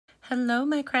Hello,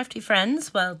 my crafty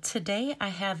friends. Well, today I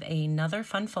have another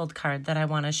fun fold card that I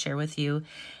want to share with you.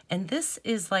 And this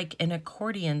is like an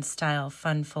accordion style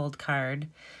fun fold card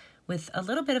with a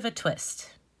little bit of a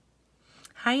twist.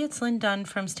 Hi, it's Lynn Dunn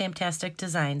from Stamptastic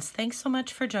Designs. Thanks so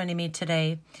much for joining me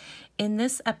today. In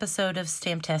this episode of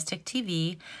Stamptastic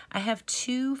TV, I have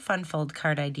two fun fold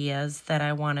card ideas that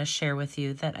I want to share with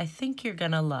you that I think you're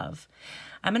going to love.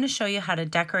 I'm going to show you how to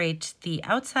decorate the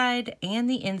outside and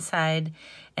the inside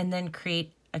and then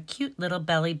create a cute little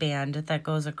belly band that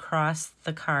goes across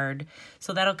the card.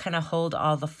 So that'll kind of hold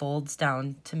all the folds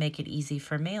down to make it easy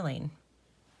for mailing.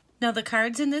 Now the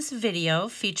cards in this video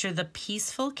feature the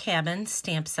Peaceful Cabin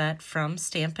stamp set from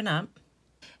Stampin Up.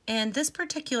 And this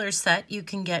particular set you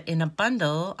can get in a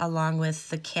bundle along with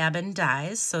the cabin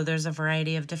dies. So there's a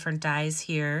variety of different dies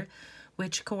here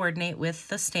which coordinate with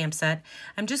the stamp set.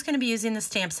 I'm just going to be using the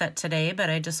stamp set today, but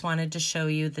I just wanted to show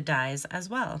you the dies as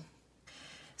well.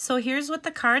 So here's what the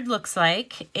card looks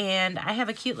like, and I have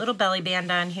a cute little belly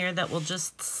band on here that will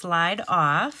just slide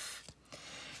off.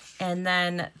 And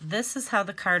then this is how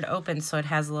the card opens. So it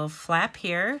has a little flap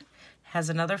here, has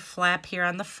another flap here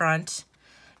on the front,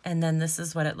 and then this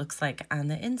is what it looks like on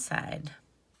the inside.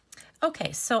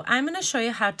 Okay, so I'm going to show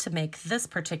you how to make this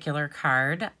particular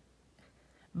card.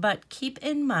 But keep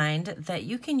in mind that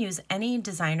you can use any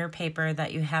designer paper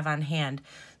that you have on hand.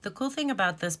 The cool thing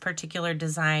about this particular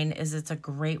design is it's a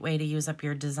great way to use up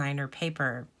your designer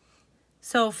paper.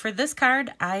 So for this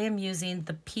card, I am using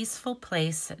the Peaceful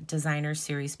Place Designer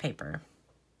Series paper.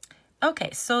 Okay,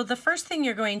 so the first thing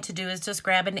you're going to do is just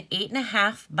grab an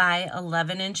 8.5 by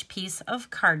 11 inch piece of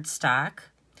cardstock.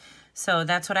 So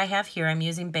that's what I have here. I'm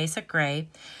using basic gray.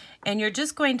 And you're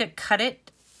just going to cut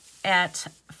it at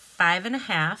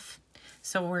 5.5.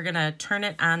 So we're going to turn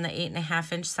it on the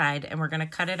 8.5 inch side and we're going to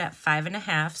cut it at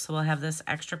 5.5. So we'll have this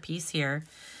extra piece here.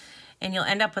 And you'll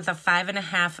end up with a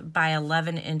 5.5 by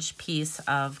 11 inch piece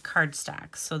of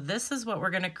cardstock. So this is what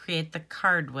we're going to create the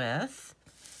card with.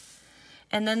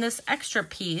 And then this extra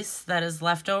piece that is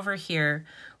left over here,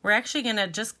 we're actually going to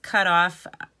just cut off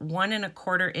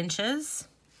 1¼ inches.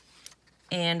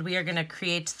 And we are going to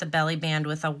create the belly band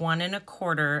with a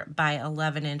 1¼ by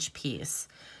 11 inch piece.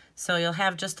 So you'll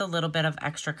have just a little bit of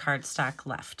extra cardstock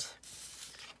left.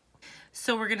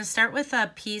 So we're going to start with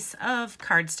a piece of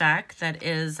cardstock that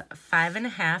is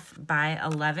 5.5 by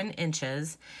 11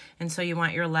 inches. And so you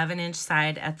want your 11 inch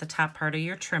side at the top part of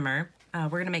your trimmer. We're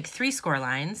going to make 3 score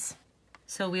lines.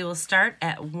 So we will start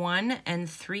at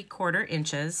 1¾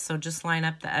 inches. So just line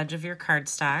up the edge of your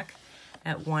cardstock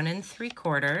at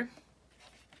 1¾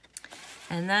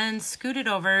 and then scoot it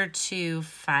over to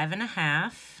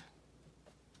 5.5.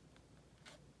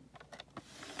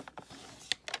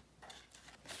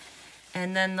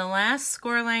 And then the last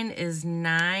score line is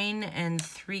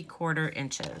 9¾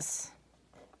 inches.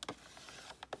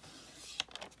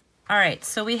 All right,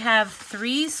 so we have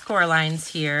 3 score lines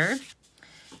here.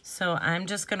 So I'm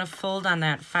just going to fold on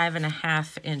that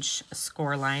 5.5 inch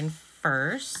score line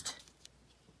first.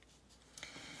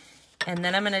 And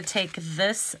then I'm going to take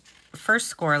this first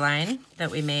score line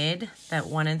that we made, that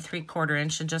 1¾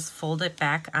 inch, and just fold it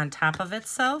back on top of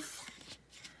itself.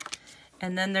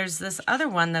 And then there's this other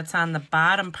one that's on the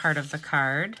bottom part of the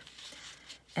card.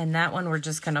 And that one we're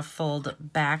just going to fold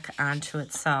back onto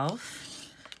itself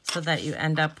so that you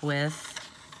end up with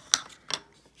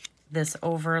this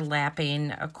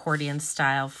overlapping accordion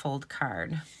style fold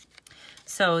card.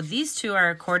 So these two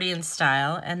are accordion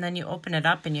style, and then you open it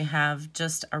up and you have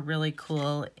just a really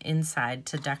cool inside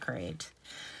to decorate.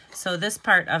 So this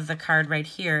part of the card right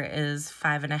here is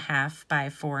 5.5 by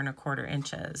 4¼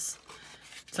 inches.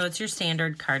 So it's your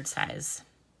standard card size.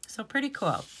 So pretty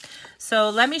cool. So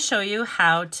let me show you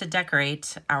how to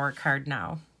decorate our card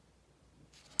now.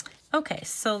 Okay,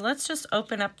 so let's just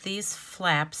open up these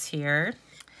flaps here.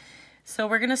 So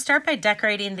we're going to start by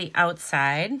decorating the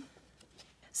outside.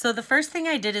 So the first thing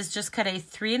I did is just cut a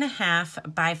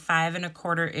 3.5 by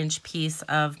 5¼ inch piece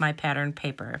of my pattern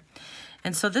paper.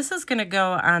 And so this is going to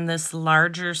go on this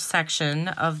larger section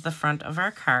of the front of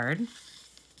our card.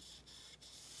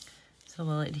 So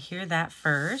we'll adhere that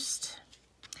first.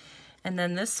 And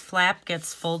then this flap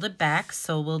gets folded back,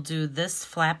 so we'll do this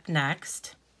flap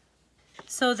next.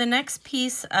 So the next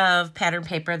piece of pattern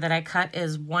paper that I cut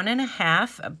is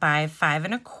 1.5 by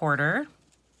 5¼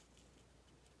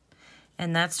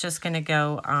 and that's just going to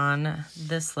go on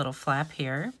this little flap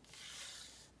here.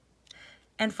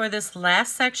 And for this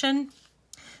last section,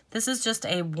 this is just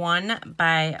a 1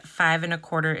 by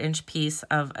 5¼ inch piece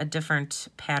of a different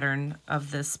pattern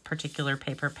of this particular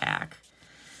paper pack.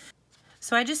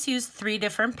 So I just used 3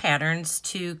 different patterns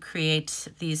to create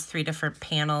these 3 different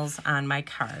panels on my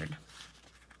card.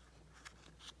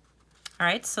 All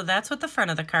right, so that's what the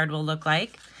front of the card will look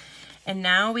like. And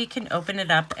now we can open it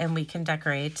up and we can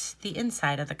decorate the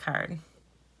inside of the card.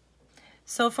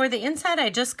 So for the inside,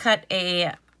 I just cut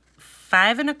a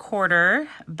 5 1/4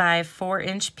 by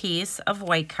 4-inch piece of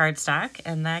white cardstock,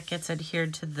 and that gets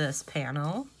adhered to this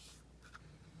panel.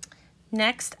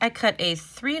 Next, I cut a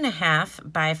 3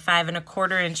 1/2 by 5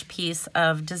 1/4 inch piece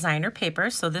of designer paper.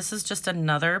 So this is just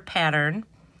another pattern.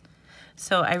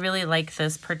 So I really like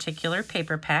this particular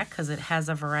paper pack because it has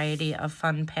a variety of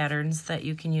fun patterns that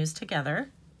you can use together.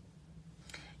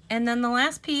 And then the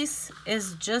last piece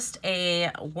is just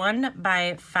a 1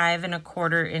 by 5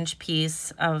 1/4 inch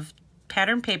piece of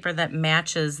pattern paper that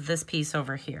matches this piece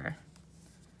over here.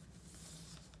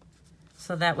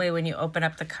 So that way when you open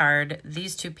up the card,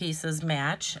 these 2 pieces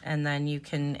match, and then you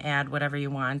can add whatever you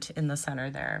want in the center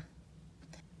there.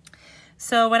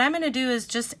 So what I'm going to do is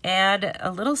just add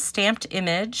a little stamped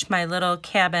image, my little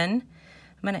cabin.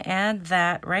 I'm going to add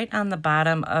that right on the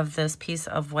bottom of this piece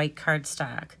of white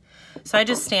cardstock. So I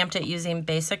just stamped it using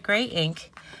basic gray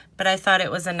ink, but I thought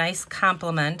it was a nice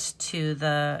complement to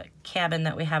the cabin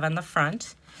that we have on the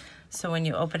front. So when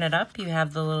you open it up, you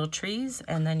have the little trees,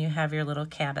 and then you have your little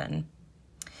cabin.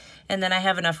 And then I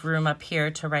have enough room up here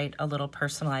to write a little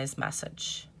personalized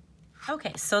message.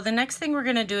 Okay, so the next thing we're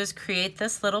going to do is create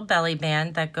this little belly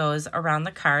band that goes around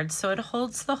the card so it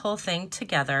holds the whole thing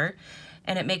together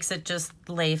and it makes it just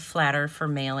lay flatter for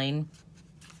mailing.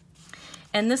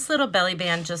 And this little belly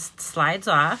band just slides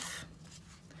off.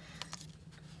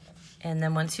 And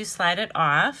then once you slide it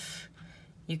off,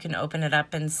 you can open it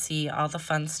up and see all the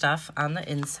fun stuff on the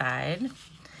inside.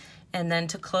 And then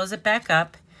to close it back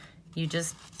up, you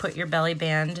just put your belly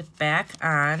band back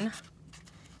on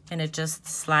and it just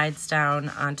slides down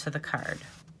onto the card.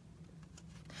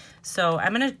 So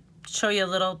I'm going to show you a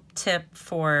little tip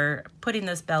for putting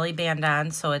this belly band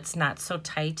on so it's not so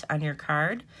tight on your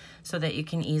card so that you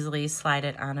can easily slide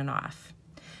it on and off.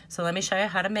 So let me show you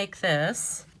how to make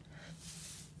this.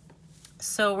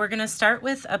 So we're going to start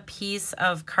with a piece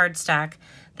of cardstock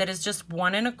that is just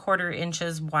 1 1/4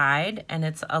 inches wide and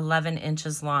it's 11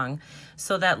 inches long.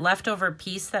 So that leftover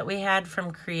piece that we had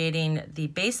from creating the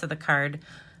base of the card,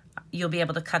 you'll be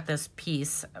able to cut this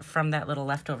piece from that little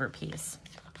leftover piece.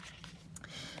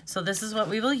 So this is what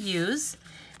we will use.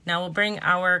 Now we'll bring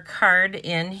our card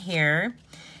in here.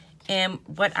 And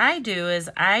what I do is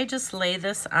I just lay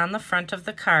this on the front of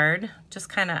the card, just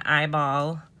kind of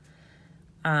eyeball,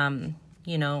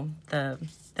 you know, that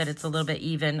it's a little bit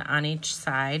even on each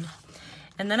side.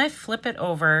 And then I flip it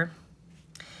over,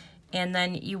 and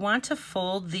then you want to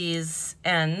fold these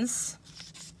ends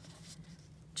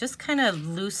just kind of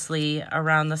loosely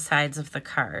around the sides of the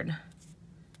card.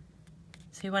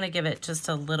 So you want to give it just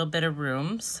a little bit of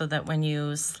room so that when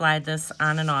you slide this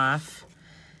on and off,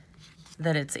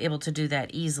 that it's able to do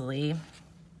that easily.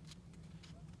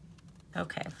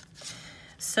 Okay,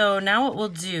 so now what we'll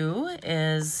do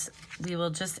is we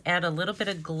will just add a little bit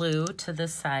of glue to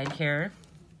this side here.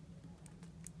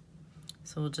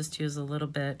 So we'll just use a little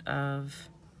bit of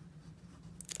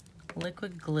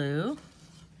liquid glue.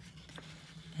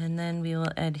 And then we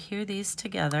will adhere these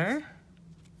together.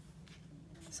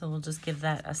 So we'll just give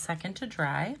that a second to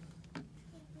dry.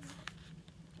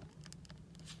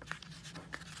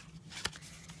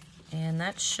 And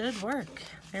that should work.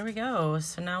 There we go.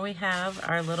 So now we have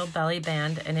our little belly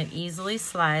band and it easily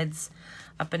slides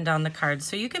up and down the card.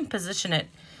 So you can position it,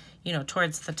 you know,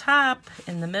 towards the top,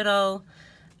 in the middle,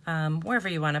 wherever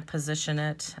you want to position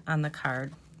it on the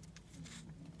card.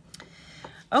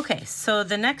 Okay, so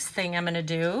the next thing I'm going to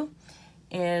do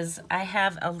is I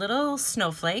have a little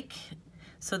snowflake.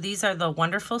 So these are the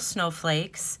wonderful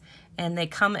snowflakes, and they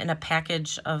come in a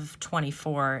package of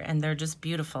 24, and they're just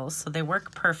beautiful. So they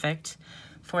work perfect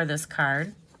for this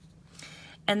card.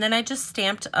 And then I just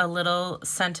stamped a little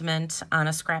sentiment on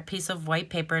a scrap piece of white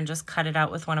paper and just cut it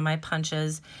out with one of my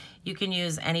punches. You can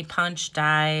use any punch,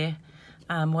 die,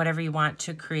 whatever you want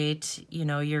to create, you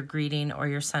know, your greeting or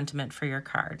your sentiment for your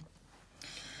card.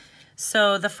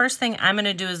 So the first thing I'm going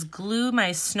to do is glue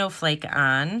my snowflake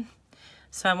on.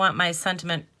 So I want my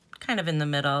sentiment kind of in the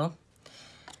middle.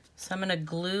 So I'm going to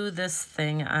glue this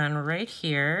thing on right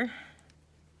here.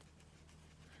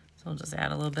 So we'll just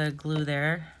add a little bit of glue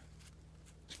there.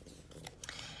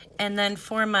 And then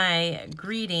for my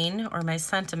greeting or my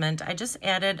sentiment, I just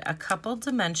added a couple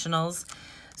dimensionals.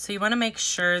 So you want to make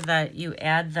sure that you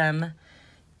add them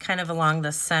kind of along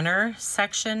the center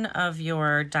section of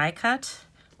your die cut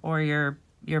or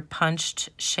your punched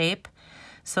shape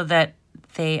so that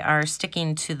they are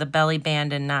sticking to the belly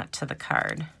band and not to the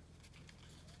card.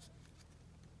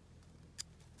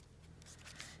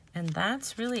 And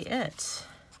that's really it.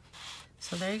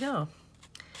 So there you go.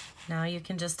 Now you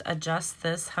can just adjust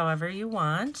this however you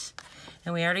want.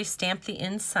 And we already stamped the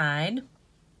inside.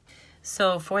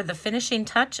 So for the finishing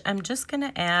touch, I'm just going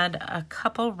to add a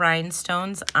couple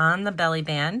rhinestones on the belly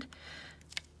band,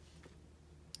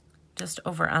 just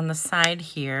over on the side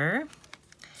here.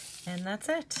 And that's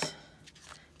it.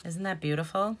 Isn't that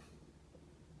beautiful?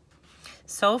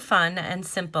 So fun and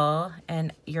simple,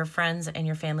 and your friends and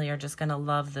your family are just going to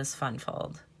love this fun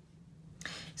fold.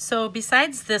 So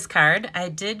besides this card, I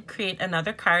did create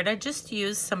another card. I just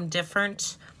used some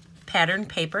different pattern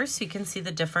paper so you can see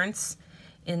the difference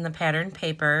in the pattern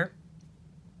paper.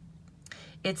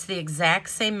 It's the exact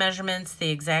same measurements, the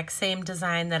exact same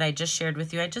design that I just shared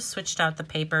with you. I just switched out the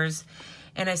papers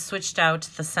and I switched out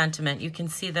the sentiment. You can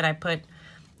see that I put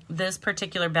this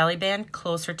particular belly band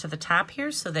closer to the top here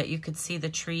so that you could see the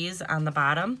trees on the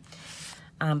bottom,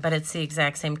 but it's the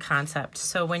exact same concept.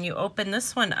 So when you open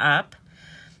this one up,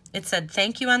 it said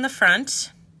thank you on the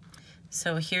front.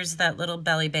 So here's that little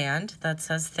belly band that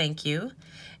says thank you.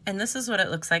 And this is what it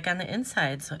looks like on the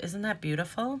inside. So isn't that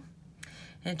beautiful?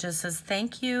 It just says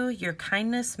thank you. Your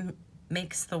kindness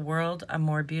makes the world a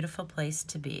more beautiful place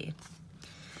to be.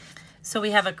 So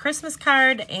we have a Christmas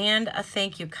card and a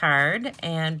thank you card,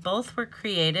 and both were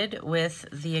created with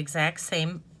the exact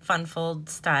same fun fold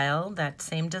style, that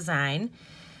same design,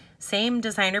 same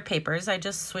designer papers. I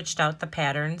just switched out the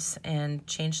patterns and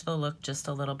changed the look just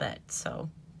a little bit. So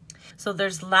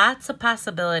there's lots of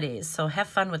possibilities, so have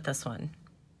fun with this one.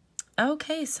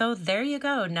 Okay, so there you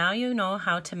go. Now you know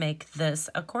how to make this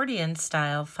accordion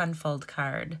style fun fold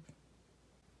card.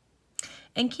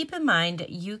 And keep in mind,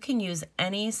 you can use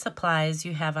any supplies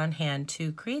you have on hand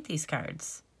to create these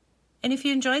cards. And if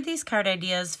you enjoyed these card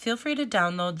ideas, feel free to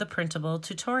download the printable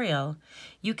tutorial.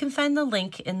 You can find the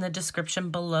link in the description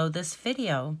below this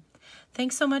video.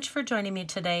 Thanks so much for joining me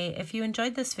today. If you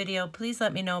enjoyed this video, please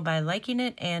let me know by liking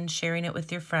it and sharing it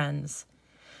with your friends.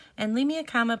 And leave me a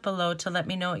comment below to let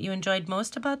me know what you enjoyed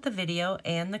most about the video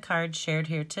and the cards shared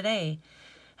here today.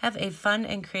 Have a fun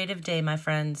and creative day, my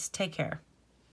friends. Take care.